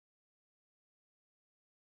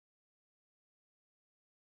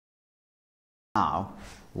Now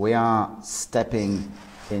we are stepping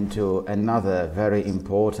into another very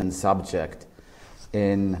important subject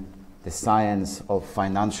in the science of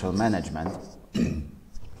financial management.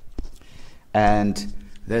 And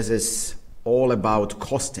this is all about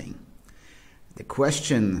costing. The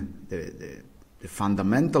question, the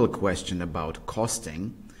fundamental question about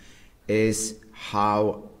costing is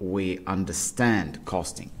how we understand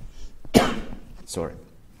costing. Sorry.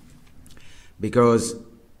 Because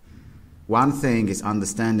one thing is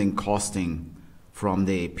understanding costing from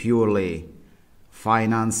the purely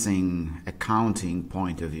financing, accounting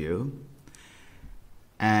point of view,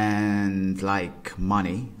 and like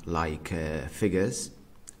money, like figures.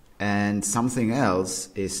 And something else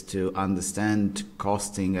is to understand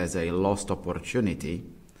costing as a lost opportunity,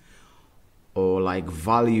 or like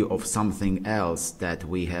value of something else that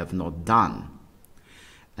we have not done.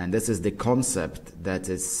 And this is the concept that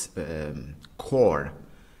is core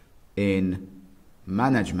in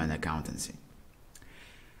management accountancy.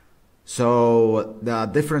 So there are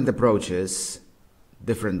different approaches,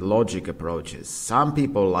 different logic approaches. Some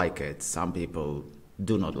people like it, some people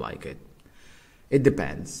do not like it. It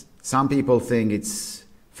depends. Some people think it's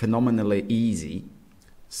phenomenally easy.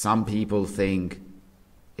 Some people think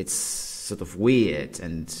it's sort of weird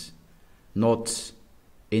and not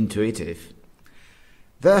intuitive.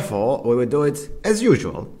 Therefore, we will do it as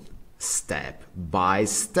usual, step by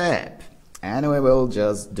step, and we will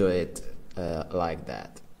just do it like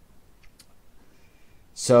that.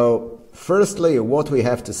 So, firstly, what we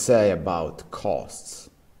have to say about costs.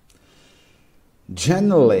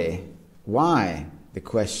 Generally, why the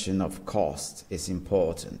question of cost is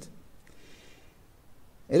important?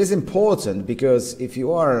 It is important because if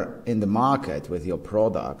you are in the market with your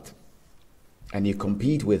product and you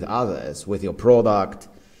compete with others with your product,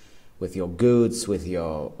 with your goods, with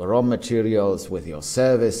your raw materials, with your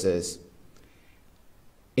services,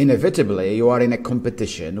 inevitably you are in a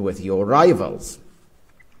competition with your rivals.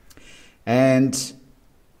 And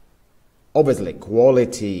obviously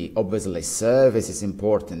quality, obviously service is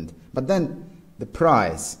important, but then the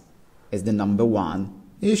price is the number one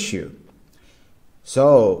issue.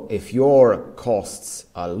 So if your costs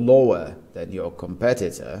are lower than your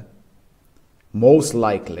competitor, most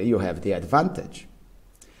likely you have the advantage.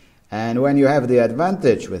 And when you have the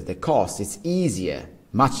advantage with the cost, it's easier,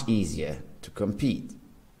 much easier to compete.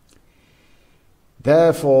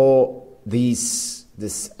 Therefore, this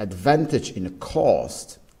advantage in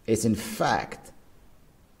cost is in fact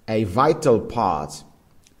a vital part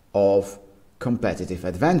of competitive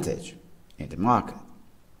advantage in the market.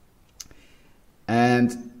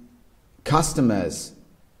 And customers,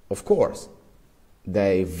 of course,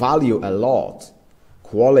 they value a lot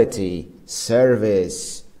quality,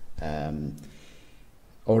 service,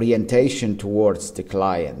 orientation towards the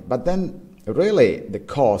client. But then really the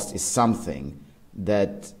cost is something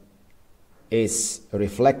that is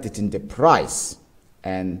reflected in the price,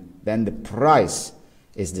 and then the price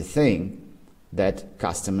is the thing that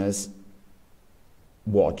customers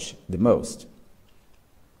watch the most.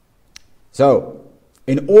 So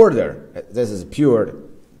in order, this is pure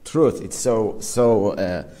truth, it's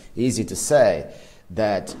so easy to say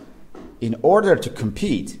that in order to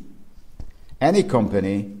compete, any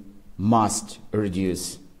company must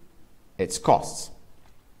reduce its costs.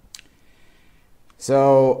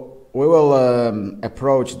 So we will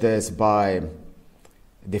approach this by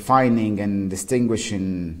defining and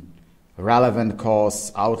distinguishing relevant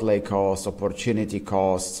costs, outlay costs, opportunity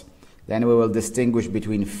costs. Then we will distinguish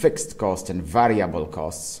between fixed costs and variable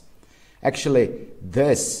costs. Actually,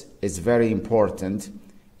 this is very important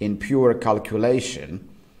in pure calculation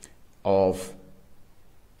of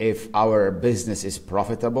if our business is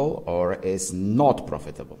profitable or is not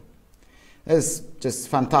profitable. It's just a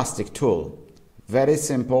fantastic tool. Very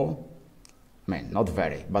simple. I mean, not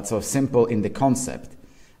very, but so simple in the concept.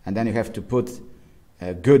 And then you have to put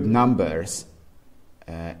good numbers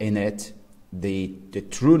in it, the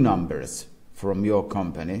true numbers from your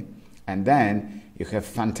company, and then you have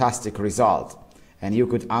fantastic result. And you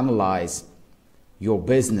could analyze your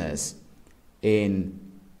business in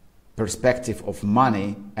perspective of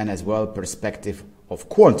money and as well perspective of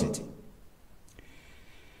quantity.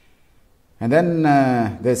 And then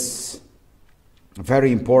this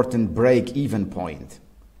very important break-even point.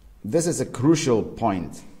 This is a crucial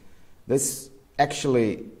point. This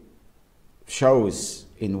actually shows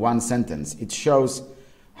in one sentence, it shows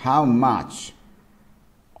how much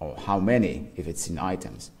or how many, if it's in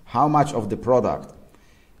items, how much of the product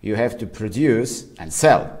you have to produce and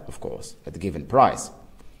sell, of course, at a given price,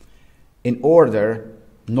 in order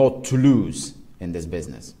not to lose in this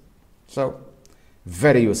business. So,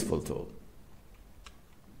 very useful tool.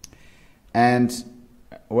 And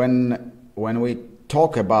when we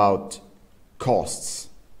talk about costs,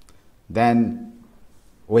 then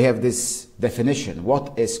we have this definition.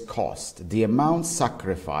 What is cost? The amount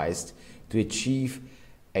sacrificed to achieve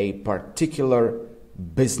a particular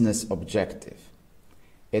business objective.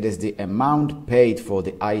 It is the amount paid for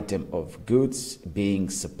the item of goods being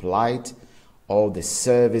supplied or the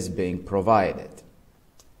service being provided.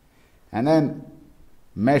 And then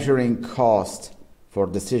measuring cost for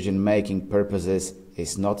decision-making purposes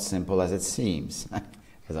is not simple as it seems.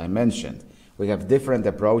 As I mentioned, we have different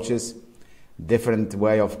approaches, different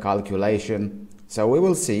way of calculation, so we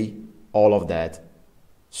will see all of that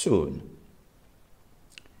soon.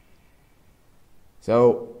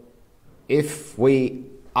 So if we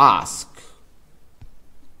ask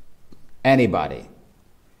anybody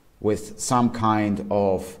with some kind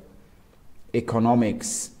of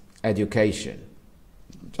economics education,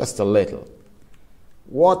 just a little,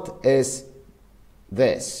 what is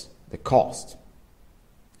this, the cost?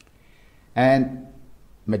 And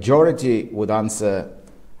majority would answer,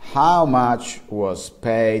 how much was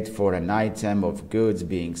paid for an item of goods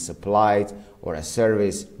being supplied or a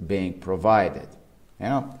service being provided. You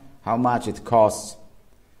know, how much it costs,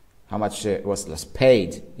 how much was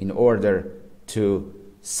paid in order to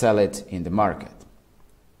sell it in the market.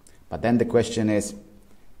 But then the question is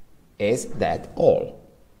that all?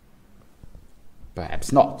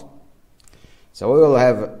 Perhaps not. So we will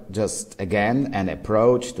have just again an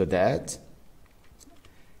approach to that.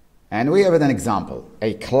 And we have an example,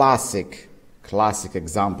 a classic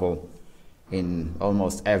example in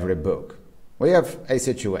almost every book. We have a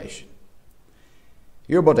situation.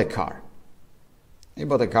 You bought a car. You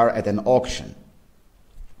bought a car at an auction.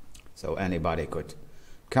 So anybody could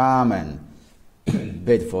come and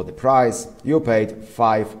bid for the price. You paid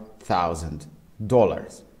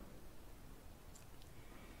 $5,000.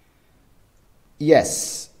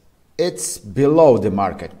 Yes, it's below the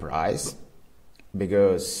market price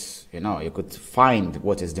because, you know, you could find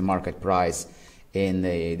what is the market price in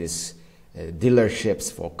these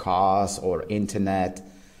dealerships for cars or internet.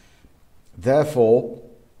 Therefore,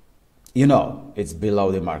 you know, it's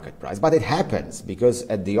below the market price. But it happens because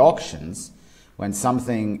at the auctions, when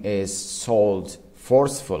something is sold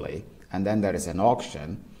forcefully and then there is an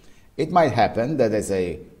auction, it might happen that there's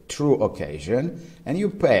a true occasion and you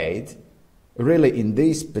paid really in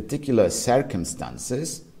these particular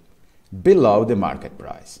circumstances below the market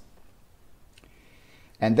price.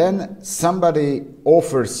 And then somebody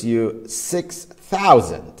offers you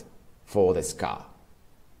 $6,000 for this car.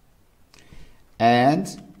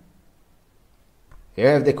 And you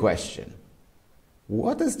have the question,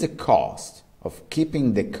 what is the cost of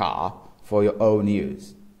keeping the car for your own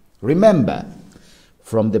use? Remember,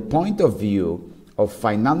 from the point of view of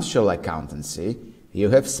financial accountancy, you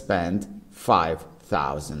have spent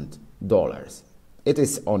 $5,000. It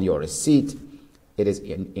is on your receipt, it is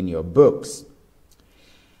in your books.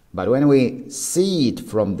 But when we see it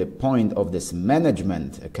from the point of this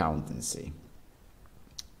management accountancy,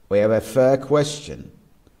 we have a fair question.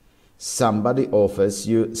 Somebody offers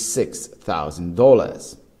you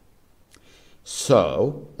 $6,000.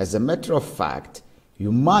 So, as a matter of fact,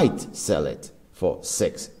 you might sell it for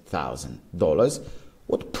 $6,000,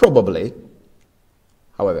 what probably,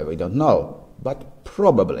 however, we don't know, but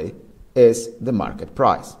probably is the market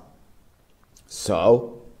price.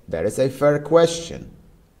 So, there is a fair question.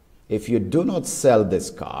 If you do not sell this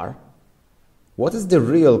car, what is the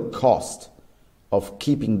real cost of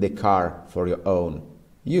keeping the car for your own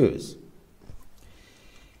use?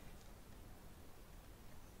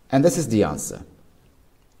 And this is the answer.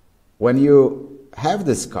 When you have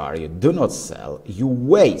this car, you do not sell, you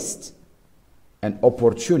waste an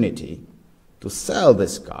opportunity to sell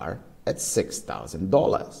this car at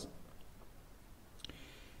 $6,000.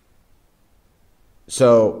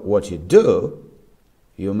 So what you do,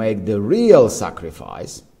 you make the real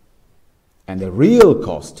sacrifice and the real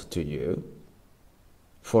cost to you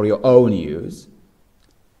for your own use.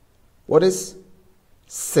 What is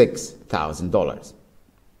 $6,000?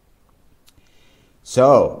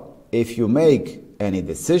 So, if you make any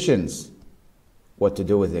decisions what to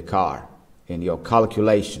do with the car, in your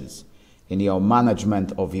calculations, in your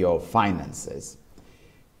management of your finances,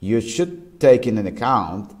 you should take into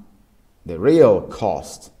account the real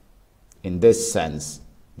cost in this sense,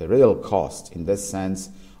 of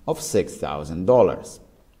 $6,000.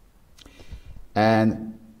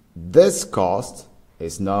 And this cost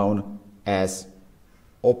is known as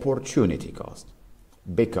opportunity cost,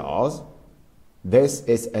 because this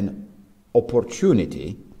is an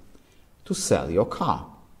opportunity to sell your car.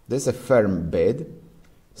 This is a firm bid,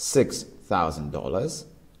 $6,000,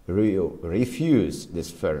 refuse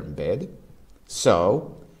this firm bid,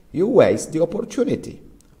 so you waste the opportunity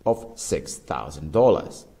of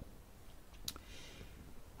 $6,000.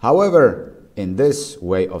 However, in this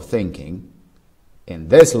way of thinking, in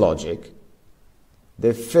this logic,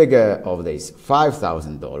 the figure of this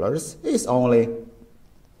 $5,000 is only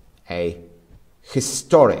a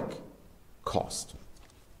historic cost.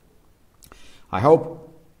 I hope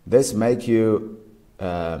this makes you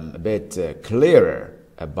a bit clearer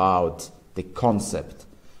about the concept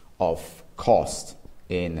of cost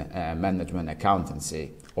in management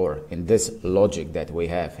accountancy, or in this logic that we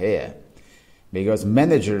have here. Because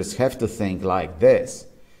managers have to think like this,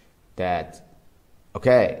 that,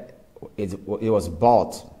 okay, it was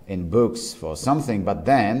bought in books for something, but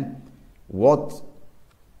then what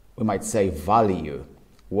we might say value,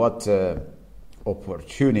 what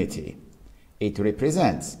opportunity it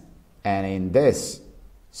represents. And in this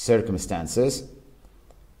circumstances,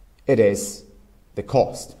 it is the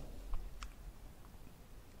cost.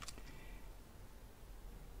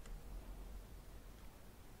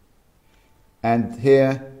 And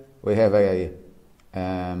here we have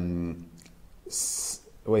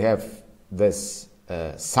this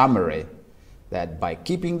summary that by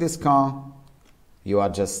keeping this car, you are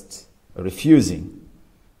just refusing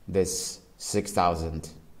this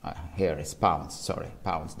 6,000. Here is pounds. Sorry,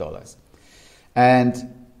 pounds, dollars, and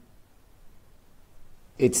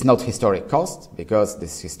it's not historic cost, because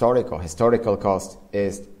this historic or historical cost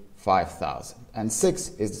is 5,000, and 6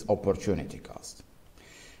 is opportunity cost.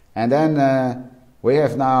 And then we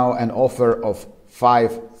have now an offer of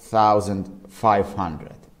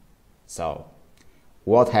 5,500. So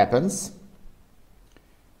what happens?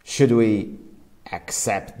 Should we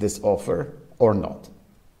accept this offer or not?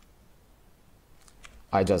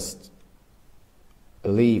 I just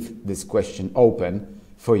leave this question open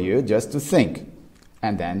for you just to think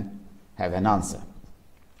and then have an answer.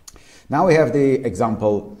 Now we have the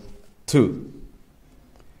example 2.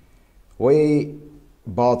 We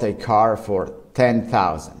bought a car for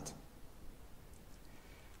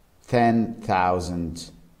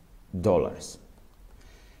 $10,000.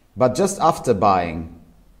 But just after buying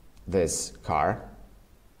this car,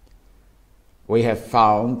 we have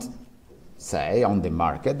found, say, on the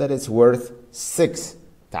market that it's worth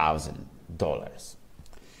 $6,000.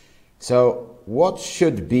 So what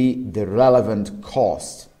should be the relevant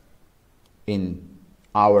cost in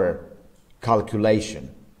our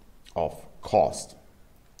calculation of cost?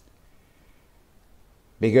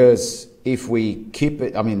 Because if we keep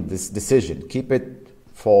it, this decision, keep it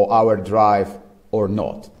for our drive or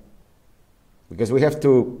not. Because we have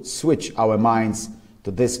to switch our minds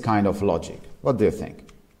to this kind of logic. What do you think?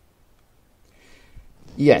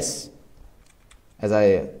 Yes, as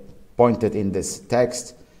I pointed in this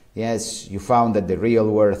text, yes, you found that the real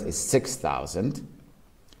worth is 6,000.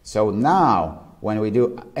 So now, when we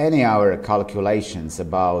do any our calculations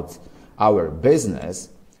about our business,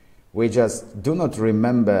 we just do not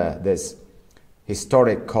remember this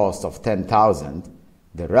historic cost of 10,000.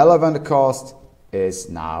 The relevant cost is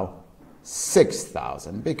now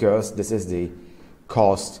 6,000, because this is the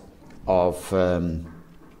cost of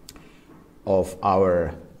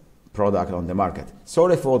our product on the market.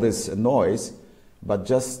 Sorry for this noise, but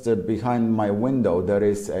just behind my window there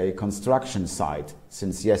is a construction site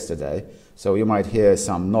since yesterday, so you might hear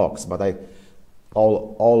some knocks, but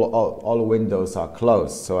all windows are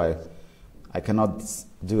closed, so I cannot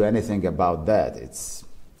do anything about that. It's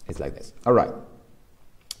like this. All right.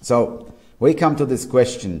 So we come to this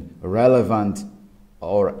question, relevant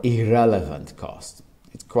or irrelevant cost.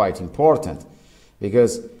 It's quite important,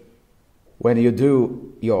 because when you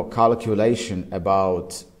do your calculation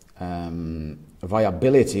about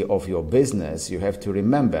viability of your business, you have to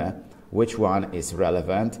remember which one is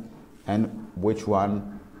relevant and which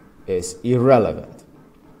one is irrelevant.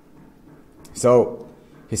 So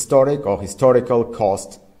historic or historical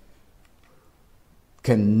cost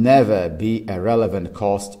can never be a relevant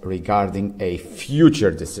cost regarding a future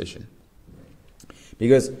decision.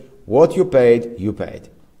 Because what you paid, you paid.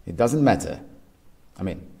 It doesn't matter.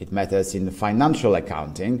 It matters in financial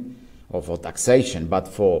accounting or for taxation, but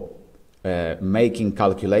for making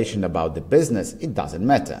calculation about the business, it doesn't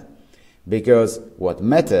matter. Because what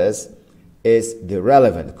matters is the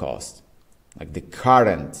relevant cost, like the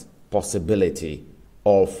current possibility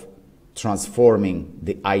of transforming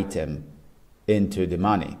the item into the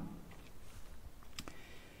money.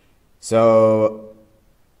 So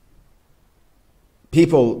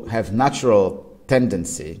people have natural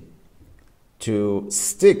tendency to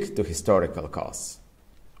stick to historical costs.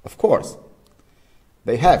 Of course,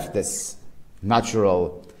 they have this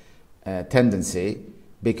natural tendency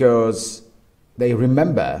because they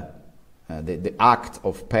remember the act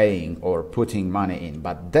of paying or putting money in.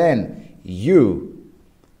 But then you,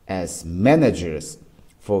 as managers,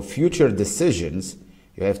 for future decisions,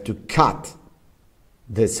 you have to cut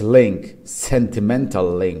this link, sentimental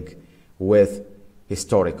link, with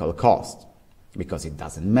historical cost, because it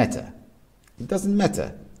doesn't matter. It doesn't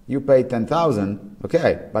matter. You pay 10,000,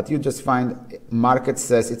 okay, but you just find market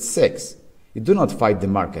says it's 6. You do not fight the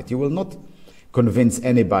market. You will not convince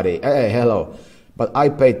anybody, hey, hello, but I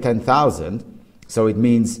paid 10,000, so it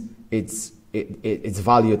means it's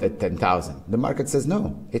valued at 10,000. The market says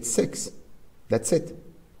no, it's 6. That's it.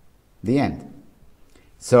 The end.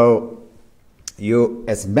 So you,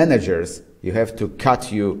 as managers, you have to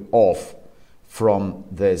cut you off from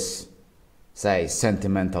this, say,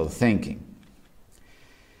 sentimental thinking.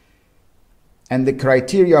 And the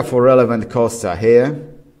criteria for relevant costs are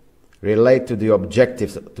here. Relate to the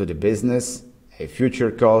objectives to the business, a future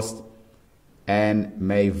cost, and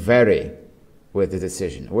may vary with the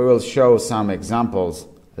decision. We will show some examples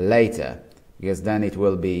later, because then it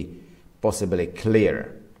will be possibly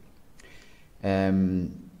clearer.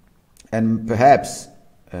 And perhaps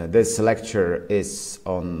this lecture is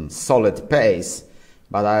on solid pace,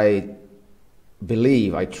 but I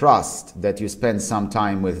believe, I trust that you spend some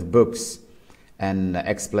time with books and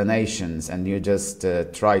explanations, and you just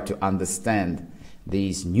try to understand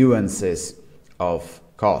these nuances of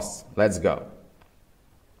costs. Let's go.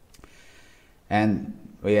 And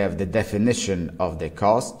we have the definition of the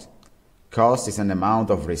cost. Cost is an amount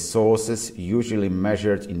of resources, usually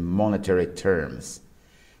measured in monetary terms,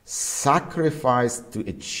 sacrificed to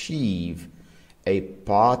achieve a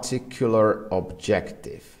particular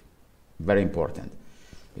objective. Very important,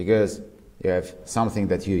 because you have something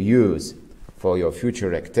that you use for your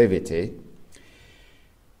future activity,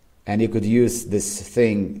 and you could use this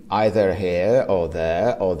thing either here or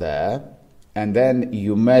there, and then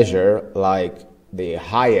you measure like the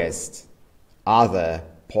highest other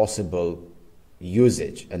possible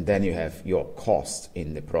usage, and then you have your cost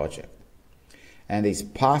in the project. And these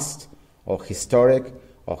past or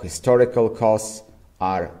historical costs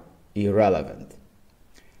are irrelevant.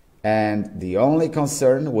 And the only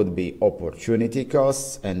concern would be opportunity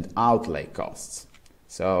costs and outlay costs.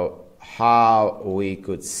 So how we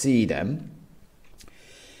could see them.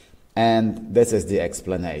 And this is the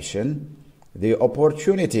explanation. The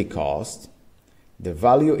opportunity cost, the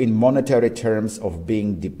value in monetary terms of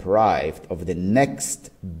being deprived of the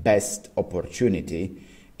next best opportunity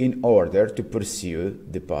in order to pursue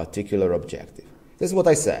the particular objective. This is what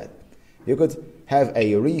I said. You could have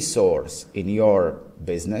a resource in your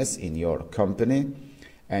business, in your company,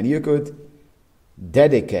 and you could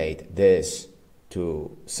dedicate this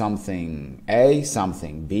to something A,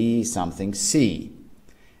 something B, something C.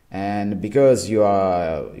 And because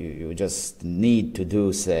you just need to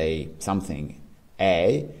do, say, something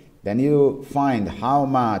A, then you find how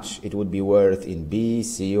much it would be worth in B,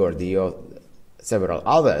 C, or D, or several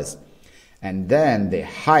others. And then the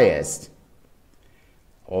highest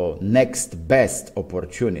or next best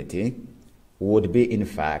opportunity would be, in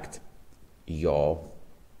fact, your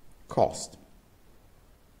cost,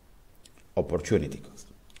 opportunity cost.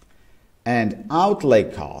 And outlay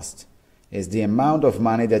cost is the amount of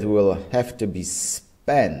money that will have to be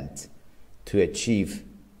spent to achieve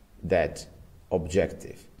that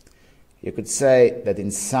objective. You could say that in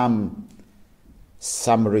some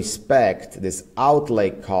respect, this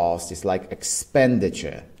outlay cost is like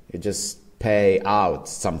expenditure. You just pay out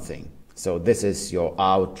something. So this is your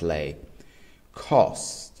outlay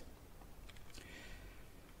cost.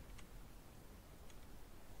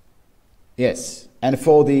 Yes, and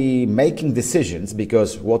for the making decisions,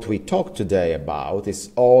 because what we talk today about is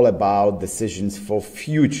all about decisions for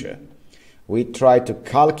future. We try to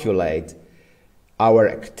calculate our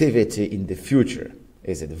activity in the future.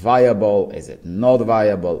 Is it viable? Is it not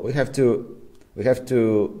viable? We have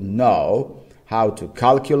to know how to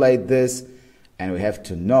calculate this, and we have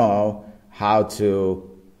to know how to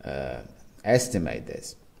estimate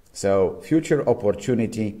this. So future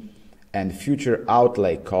opportunity and future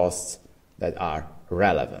outlay costs that are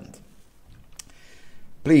relevant.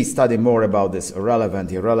 Please study more about this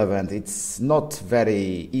relevant, irrelevant. It's not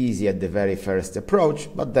very easy at the very first approach,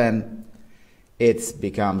 but then it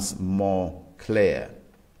becomes more clear.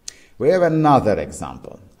 We have another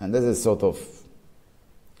example, and this is sort of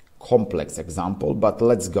complex example, but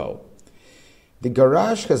let's go. The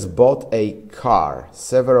garage has bought a car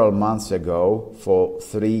several months ago for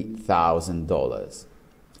 $3,000.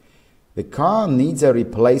 The car needs a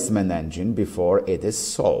replacement engine before it is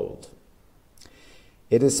sold.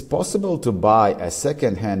 it is possible to buy a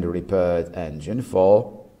second-hand repaired engine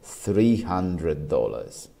for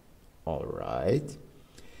 $300. All right.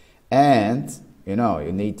 And, you know,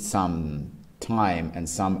 you need some time and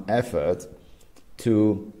some effort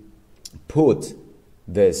to put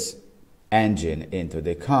this engine into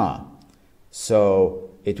the car. So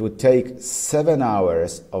it would take 7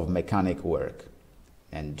 hours of mechanic work.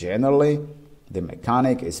 And generally, the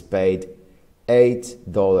mechanic is paid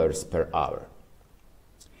 $8 per hour.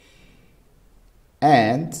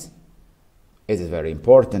 And it is very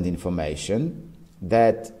important information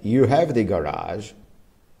that you have the garage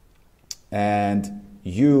and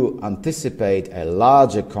you anticipate a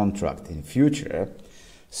larger contract in future,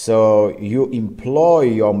 so you employ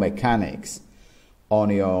your mechanics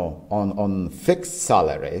on fixed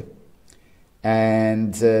salary,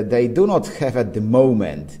 and they do not have at the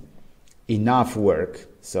moment enough work,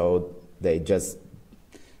 so they just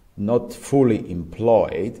not fully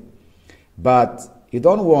employed. But you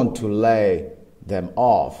don't want to lay them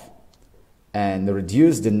off and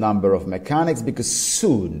reduce the number of mechanics, because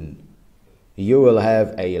soon you will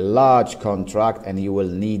have a large contract and you will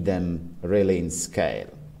need them really in scale.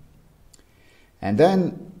 And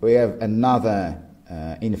then we have another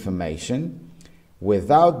information.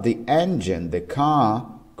 Without the engine, the car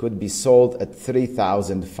could be sold at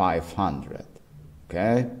 $3,500.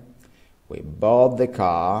 Okay? We bought the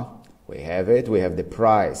car, we have it, we have the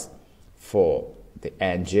price for the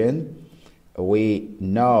engine, we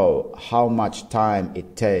know how much time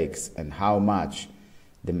it takes and how much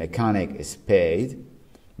the mechanic is paid.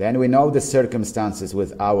 Then we know the circumstances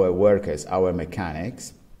with our workers, our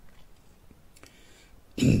mechanics.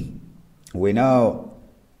 We know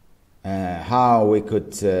how we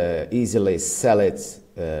could easily sell it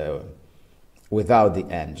without the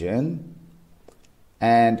engine.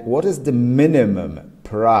 And what is the minimum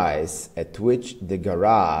price at which the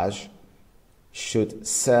garage should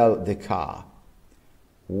sell the car?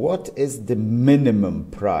 What is the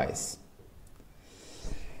minimum price?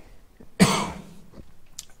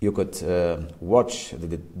 You could watch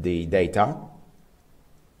the data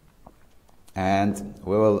and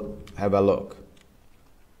we will have a look.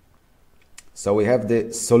 So we have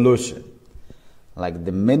the solution, like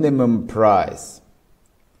the minimum price.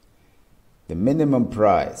 The minimum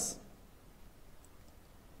price.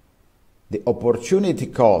 The opportunity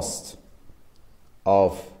cost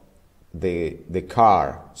of the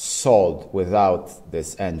car sold without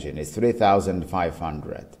this engine is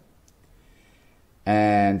 $3,500.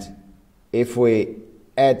 And if we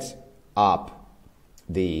add up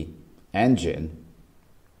the engine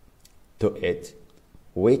to it,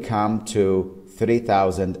 we come to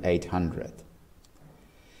 $3,800.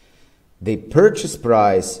 The purchase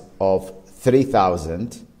price of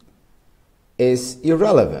 $3,000 is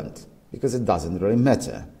irrelevant because it doesn't really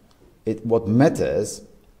matter. What matters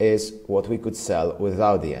is what we could sell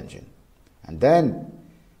without the engine. And then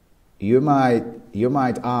you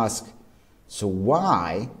might ask, so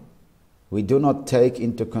why we do not take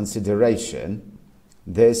into consideration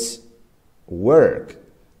this work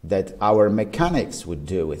that our mechanics would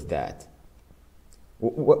do with that?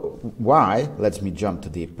 Why? Let me jump to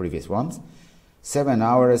the previous ones. 7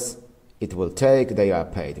 hours it will take, they are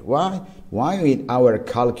paid. Why in our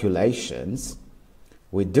calculations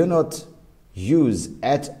we do not use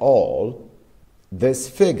at all this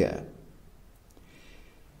figure?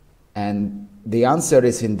 And the answer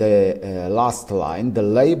is in the last line. The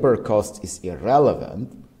labor cost is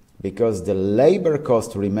irrelevant because the labor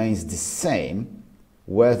cost remains the same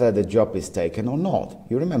whether the job is taken or not.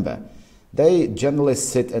 You remember, they generally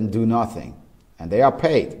sit and do nothing, and they are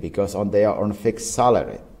paid because they are on fixed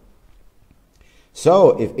salary.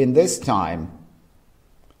 So if in this time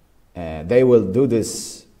they will do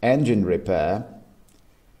this engine repair,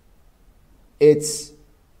 it's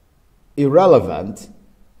irrelevant,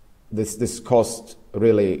 this cost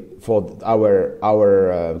really for our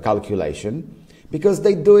calculation, because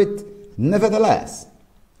they do it nevertheless.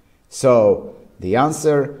 So the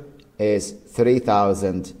answer is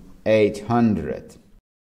 3,800.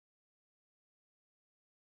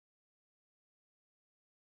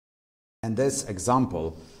 And this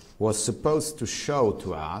example was supposed to show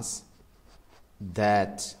to us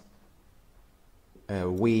that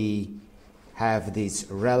we have these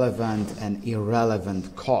relevant and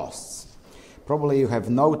irrelevant costs. Probably you have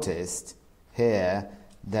noticed here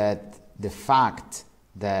that the fact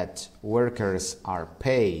that workers are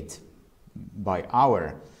paid by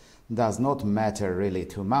hour does not matter really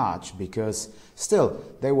too much, because still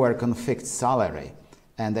they work on fixed salary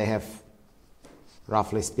and they have,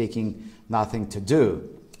 roughly speaking, nothing to do.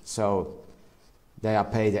 So they are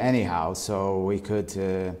paid anyhow, so we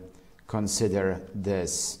could consider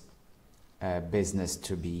this business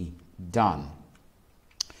to be done.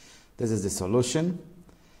 This is the solution.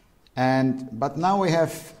 But now we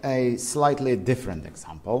have a slightly different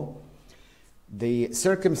example. The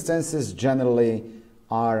circumstances generally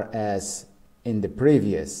are as in the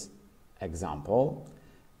previous example,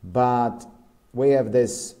 but we have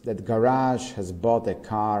that garage has bought a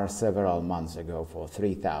car several months ago for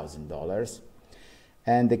 $3,000,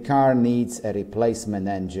 and the car needs a replacement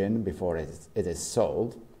engine before it is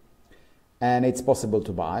sold, and it's possible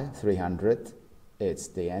to buy $300. It's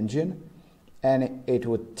the engine, and it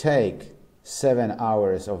would take 7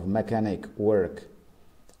 hours of mechanic work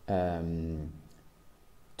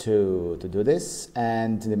to do this,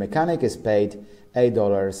 and the mechanic is paid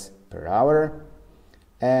 $8 per hour,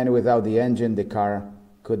 and without the engine the car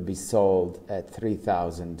could be sold at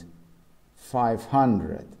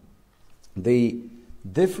 $3,500. The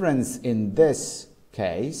difference in this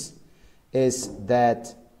case is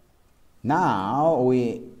that now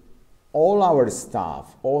all our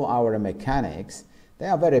staff, all our mechanics, they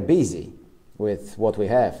are very busy with what we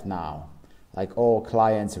have now, like all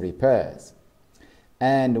clients' repairs.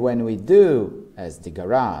 And when we do, as the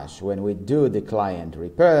garage, when we do the client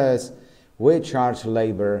repairs, we charge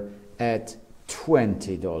labor at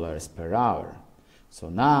 $20 per hour. So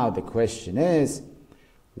now the question is,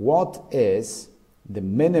 what is the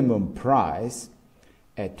minimum price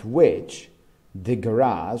at which the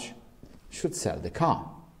garage should sell the car?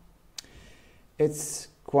 It's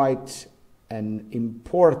quite an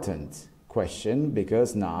important question,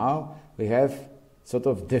 because now we have sort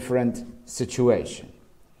of different situation.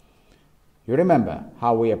 You remember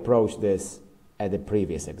how we approached this at the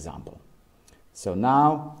previous example. So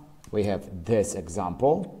now we have this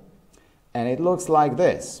example, and it looks like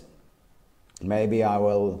this. Maybe I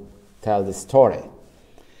will tell the story.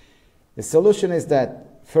 The solution is that,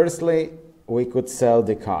 firstly, we could sell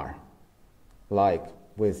the car, like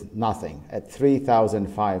with nothing, at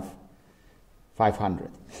 $3,500.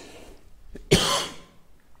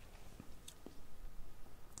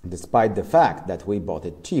 Despite the fact that we bought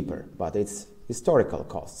it cheaper, but it's historical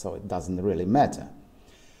cost, so it doesn't really matter.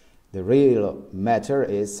 The real matter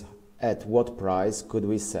is at what price could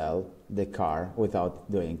we sell the car without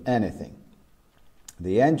doing anything.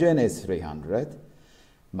 The engine is $300,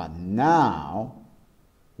 but now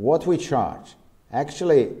what we charge,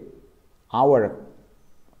 actually our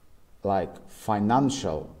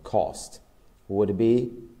financial cost would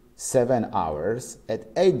be 7 hours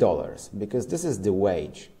at $8, because this is the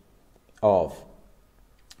wage of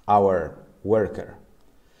our worker.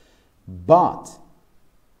 But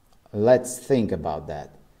let's think about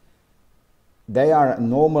that. They are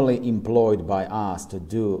normally employed by us to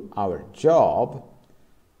do our job,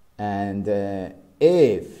 and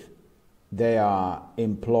if they are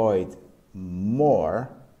employed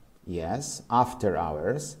more, yes, after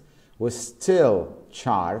hours, we still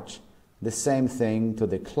charge the same thing to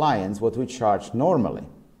the clients what we charge normally.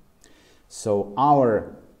 So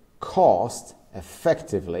our cost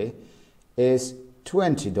effectively is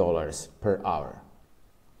 $20 per hour.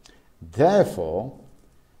 Therefore,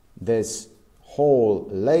 this whole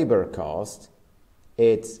labor cost,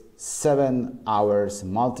 it's 7 hours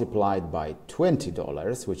multiplied by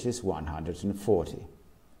 $20, which is $140,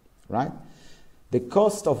 right? The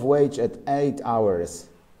cost of wage at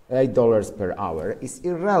 $8 per hour is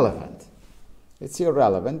irrelevant. It's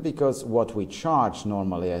irrelevant because what we charge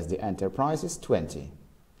normally as the enterprise is $20.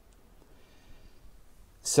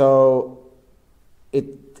 So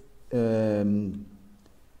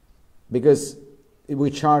because we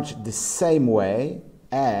charge the same way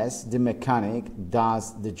as the mechanic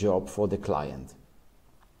does the job for the client.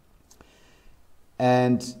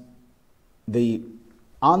 And the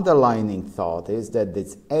underlining thought is that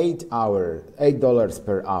this $8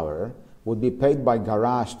 per hour would be paid by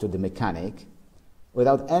garage to the mechanic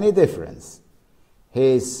without any difference.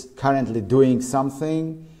 He is currently doing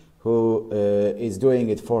something, who is doing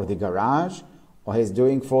it for the garage, or he's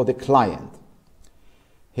doing for the client.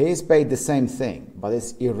 He is paid the same thing, but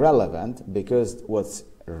it's irrelevant, because what's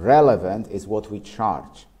relevant is what we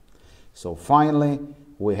charge. So finally,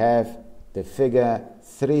 we have the figure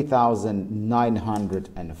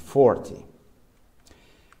 3,940.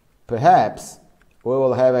 Perhaps we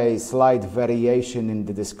will have a slight variation in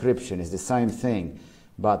the description. It's the same thing,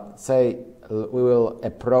 but say we will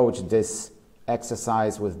approach this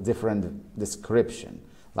exercise with different description.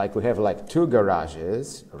 Like we have two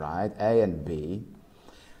garages, right, A and B,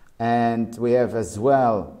 and we have as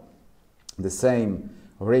well the same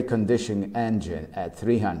reconditioning engine at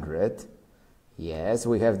 300. Yes,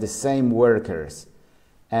 we have the same workers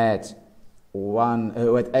at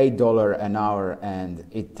 $8 an hour and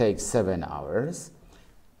it takes 7 hours,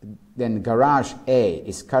 then garage A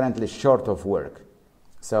is currently short of work.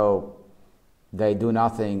 So they do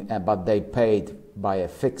nothing, but they paid by a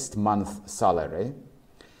fixed month salary.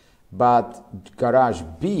 But garage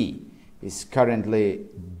B is currently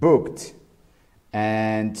booked,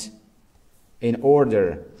 and in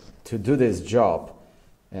order to do this job,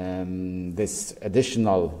 this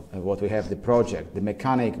additional, what we have, the project, the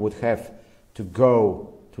mechanic would have to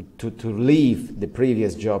go to leave the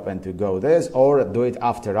previous job and to go this, or do it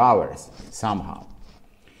after hours somehow.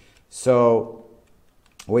 So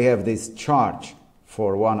we have this charge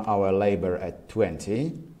for 1 hour labor at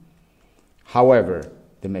 20. However,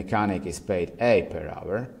 the mechanic is paid A per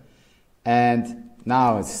hour. And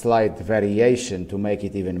now a slight variation to make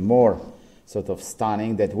it even more sort of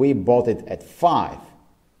stunning, that we bought it at 5,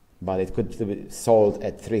 but it could be sold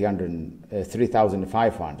at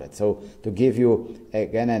 3,500. So to give you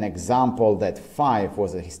again an example that 5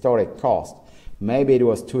 was a historic cost, maybe it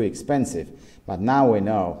was too expensive, but now we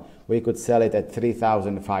know we could sell it at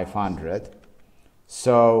 3,500.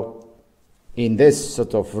 So in this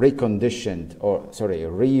sort of rewritten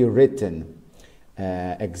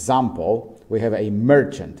example, we have a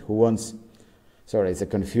merchant who wants, it's a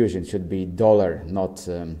confusion, it should be dollar, not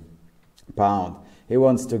pound. He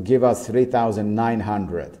wants to give us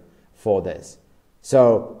 3,900 for this.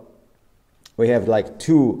 So we have like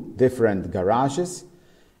 2 different garages,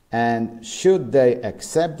 and should they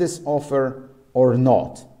accept this offer or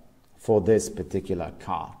not for this particular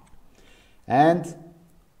car? And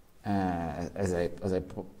as I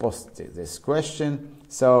posted this question,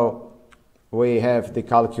 so we have the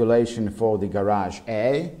calculation for the garage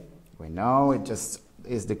A. We know it just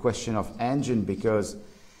is the question of engine, because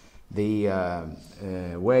the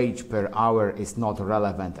wage per hour is not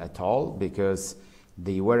relevant at all, because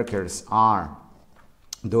the workers are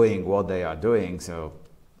doing what they are doing. So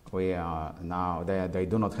we are now, they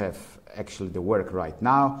do not have actually the work right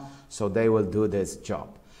now, so they will do this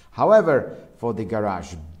job. However, for the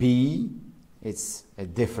garage B, it's a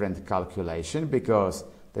different calculation, because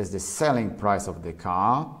there's the selling price of the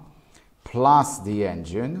car plus the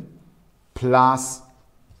engine plus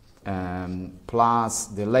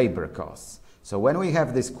the labor costs. So when we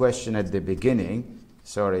have this question at the beginning,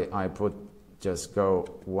 I put just go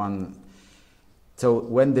one. So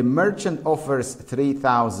when the merchant offers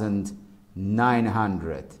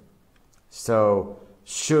 3,900, so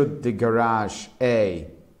should the garage A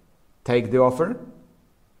take the offer?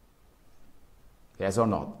 Yes or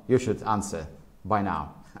not? You should answer by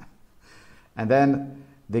now. And then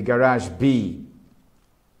the garage B,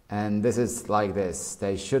 and this is like this,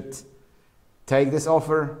 they should take this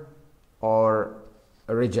offer or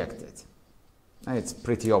reject it. And it's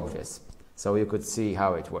pretty obvious, so you could see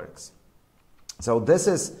how it works. So this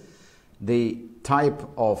is the type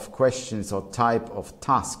of questions or type of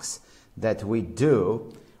tasks that we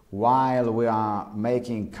do while we are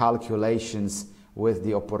making calculations with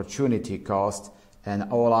the opportunity cost and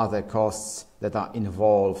all other costs that are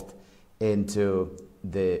involved into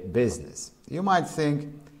the business. You might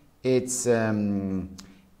think it's an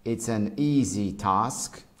easy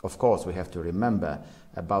task. Of course, we have to remember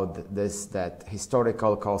about this, that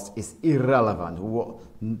historical cost is irrelevant,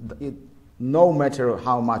 no matter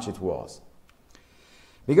how much it was.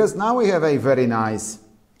 Because now we have a very nice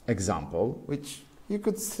example, which you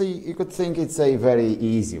could think it's a very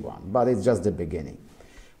easy one, but it's just the beginning.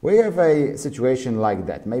 We have a situation like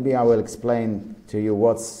that. Maybe I will explain to you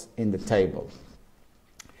what's in the table.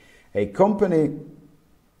 A company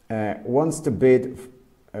wants to bid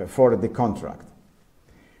for the contract,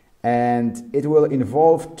 and it will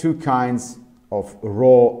involve 2 kinds of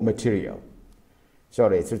raw material.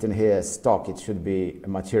 Sorry, it's written here stock, it should be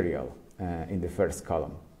material in the first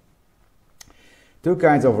column. 2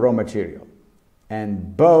 kinds of raw material,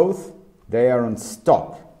 and both they are on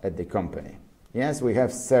stock at the company. Yes, we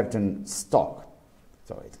have certain stock,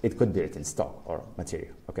 so it could be written stock or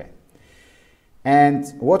material, okay. And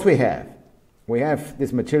what we have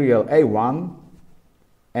this material A1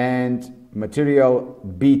 and material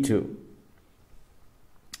B2.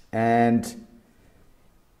 And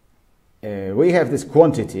we have this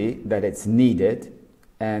quantity that it's needed,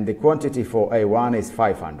 and the quantity for A1 is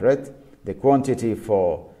 500, the quantity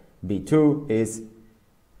for B2 is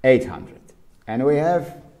 800. And we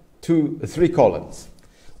have 3 columns.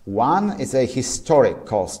 One is a historic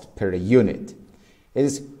cost per unit. It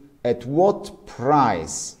is at what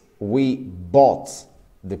price we bought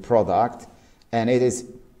the product, and it is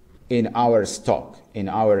in our stock, in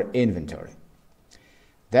our inventory.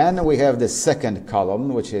 Then we have the second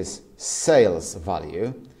column, which is sales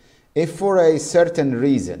value. If for a certain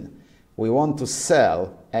reason we want to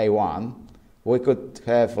sell A1, we could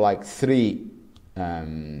have like $3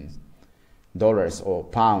 or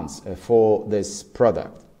pounds for this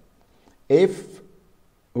product. If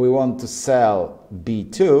we want to sell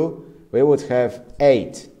B2, we would have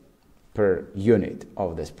 8 per unit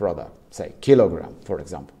of this product, say kilogram, for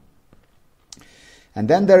example. And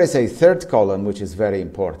then there is a third column, which is very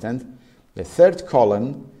important. The third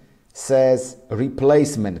column says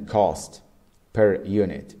replacement cost per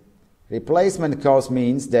unit. Replacement cost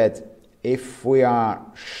means that if we are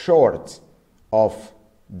short of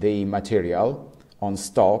the material on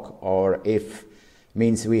stock, or if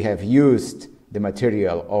means we have used the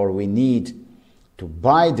material or we need to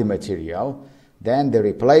buy the material, then the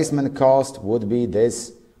replacement cost would be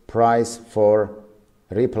this price for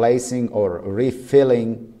replacing or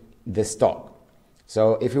refilling the stock.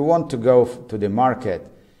 So if you want to go to the market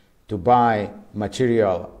to buy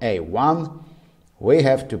material A1, we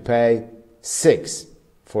have to pay 6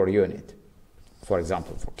 for unit, for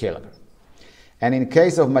example, for kilogram. And in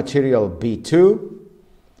case of material B2,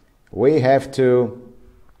 we have to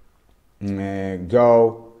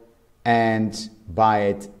go and buy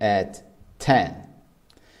it at 10.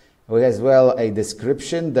 We have as well a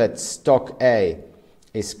description that stock A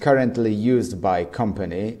is currently used by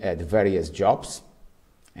company at various jobs.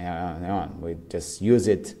 We just use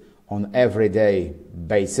it on everyday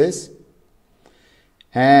basis.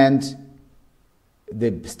 And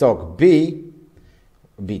the stock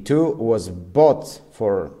B2 was bought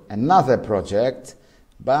for another project,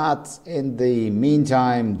 but in the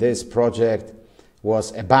meantime this project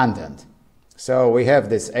was abandoned. So we have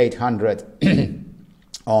this 800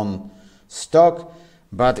 on stock,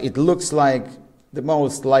 but it looks like the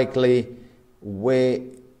most likely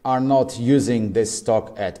we are not using this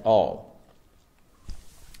stock at all.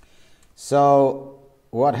 So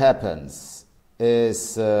what happens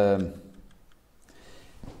is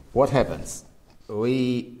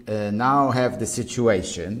we now have the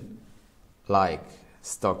situation like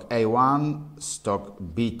stock A1, stock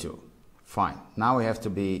B2. Fine. Now we have to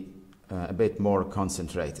be a bit more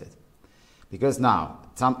concentrated, because now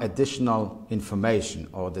some additional information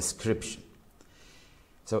or description.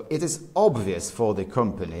 So it is obvious for the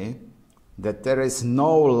company that there is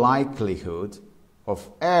no likelihood of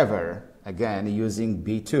ever again using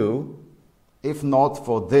B2, if not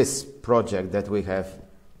for this project that we have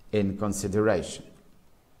in consideration.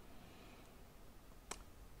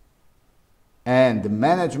 And the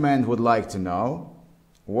management would like to know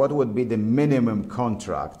what would be the minimum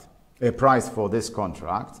contract, price for this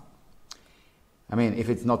contract. I mean, if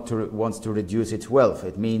it's not wants to reduce its wealth,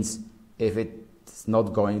 it means if it's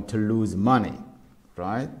not going to lose money,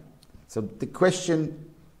 right? So the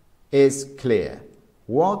question is clear.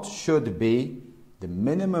 What should be the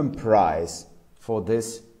minimum price for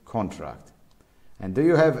this contract? And do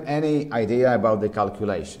you have any idea about the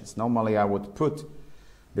calculations? Normally I would put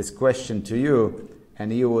this question to you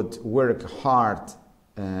and you would work hard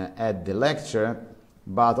at the lecture,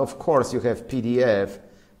 but of course you have PDF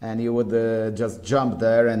and you would just jump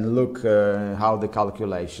there and look how the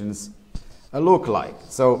calculations look like.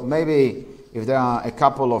 So maybe if there are a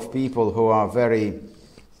couple of people who are very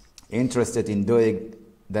interested in doing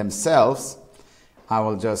themselves, I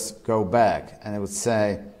will just go back and I would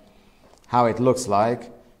say how it looks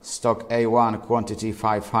like. Stock A1 quantity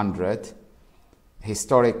 500,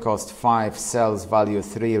 historic cost 5, sales value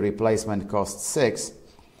 3, replacement cost 6,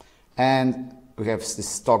 and we have the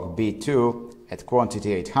stock B2 at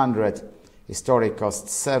quantity 800, historic cost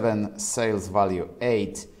 7, sales value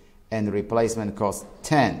 8, and replacement cost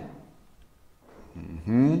 10.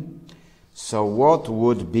 So what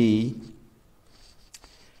would be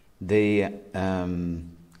the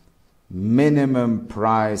minimum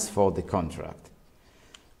price for the contract?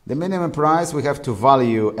 The minimum price, we have to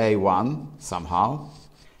value A1 somehow,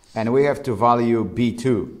 and we have to value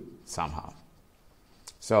B2 somehow.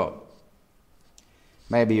 So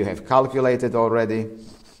maybe you have calculated already.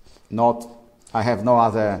 Not, I have no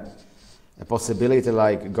other possibility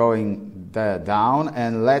like going down,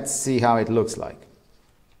 and let's see how it looks like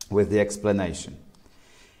with the explanation.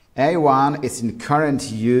 A1 is in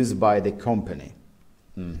current use by the company.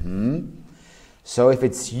 So if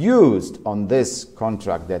it's used on this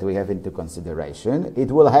contract that we have into consideration,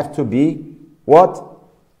 it will have to be what?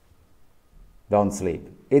 Don't sleep.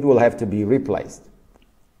 It will have to be replaced.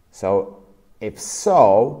 So if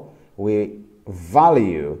so, we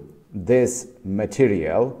value this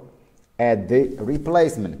material at the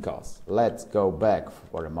replacement cost. Let's go back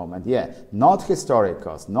for a moment. Yeah, not historic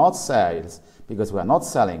cost, not sales, because we are not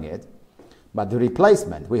selling it, But the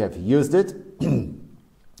replacement, we have used it and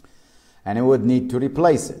we would need to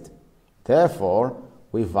replace it. Therefore,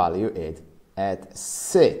 we value it at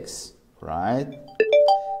 6, right?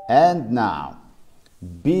 And now,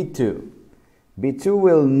 B2. B2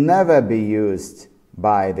 will never be used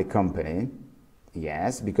by the company.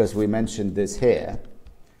 Yes, because we mentioned this here.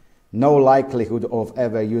 No likelihood of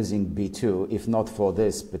ever using B2 if not for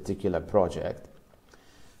this particular project.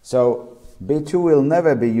 So B2 will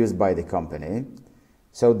never be used by the company.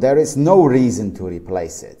 So there is no reason to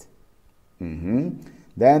replace it.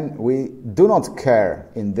 Then we do not care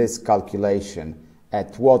in this calculation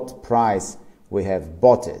at what price we have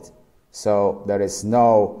bought it. So there is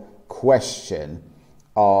no question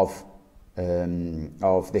of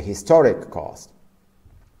the historic cost.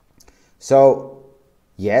 So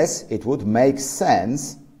yes, it would make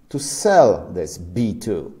sense to sell this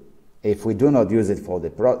B2. If we do not use it for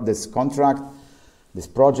this contract, this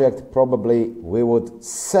project, probably we would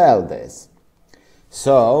sell this.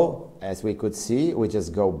 So, as we could see, we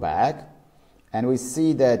just go back and we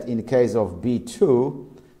see that in case of B2,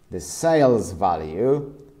 the sales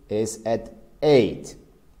value is at 8.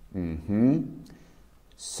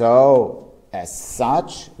 So, as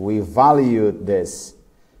such, we valued this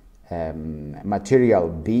material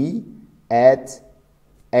B at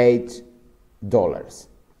 $8.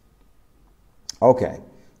 Okay,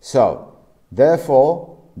 so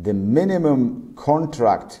therefore the minimum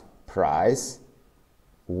contract price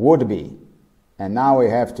would be, and now we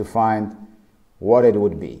have to find what it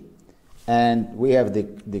would be. And we have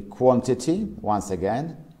the quantity, once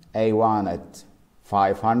again, A1 at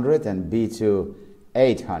 500 and B2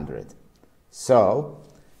 800. So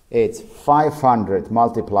it's 500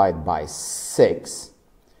 multiplied by 6,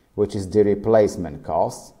 which is the replacement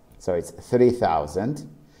cost. So it's 3,000.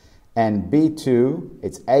 And B2,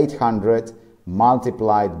 it's 800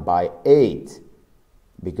 multiplied by 8.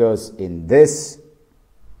 Because in case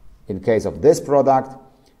of this product,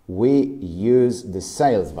 we use the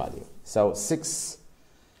sales value. So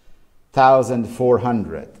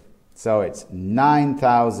 6,400. So it's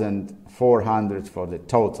 9,400 for the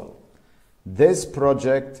total. This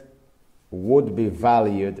project would be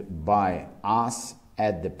valued by us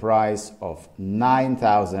at the price of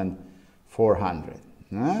 9,400.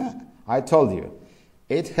 I told you,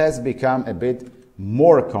 it has become a bit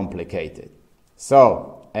more complicated.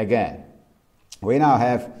 So, again, we now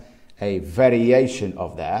have a variation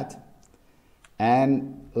of that,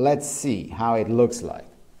 and let's see how it looks like.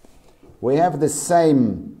 We have the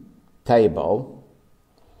same table.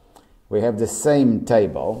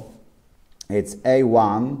 It's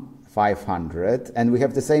A1 500, and we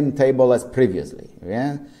have the same table as previously.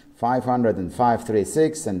 500 and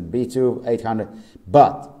 536 and B2 800.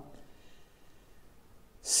 But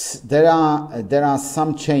there are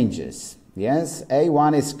some changes. Yes,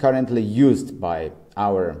 A1 is currently used by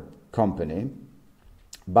our company,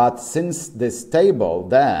 but since this table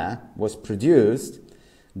there was produced,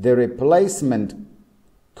 the replacement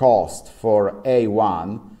cost for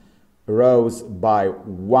A1 rose by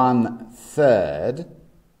 1/3.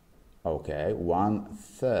 Okay,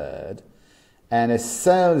 1/3. And a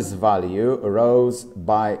sales value rose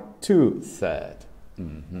by 2/3.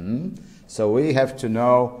 So we have to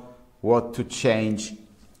know what to change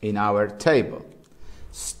in our table.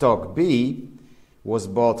 Stock B was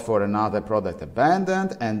bought for another product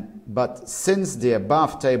abandoned, but since the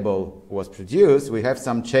above table was produced, we have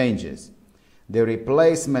some changes. The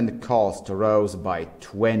replacement cost rose by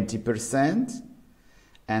 20%,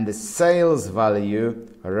 and the sales value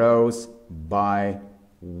rose by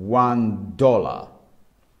 $1.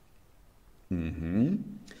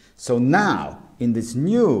 So now, in these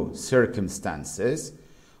new circumstances,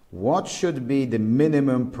 what should be the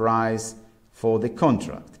minimum price for the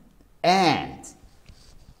contract? And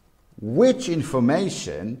which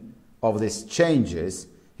information of these changes,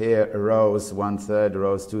 here rose 1/3,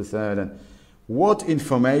 rose 2/3, and what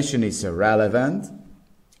information is relevant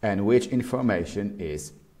and which information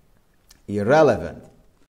is irrelevant?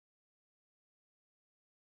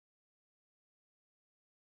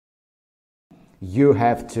 You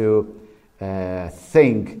have to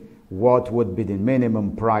think what would be the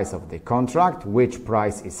minimum price of the contract, which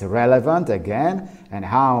price is relevant again, and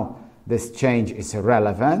how this change is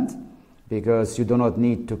relevant, because you do not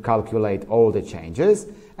need to calculate all the changes.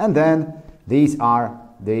 And then these are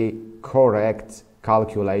the correct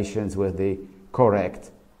calculations with the correct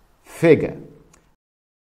figure.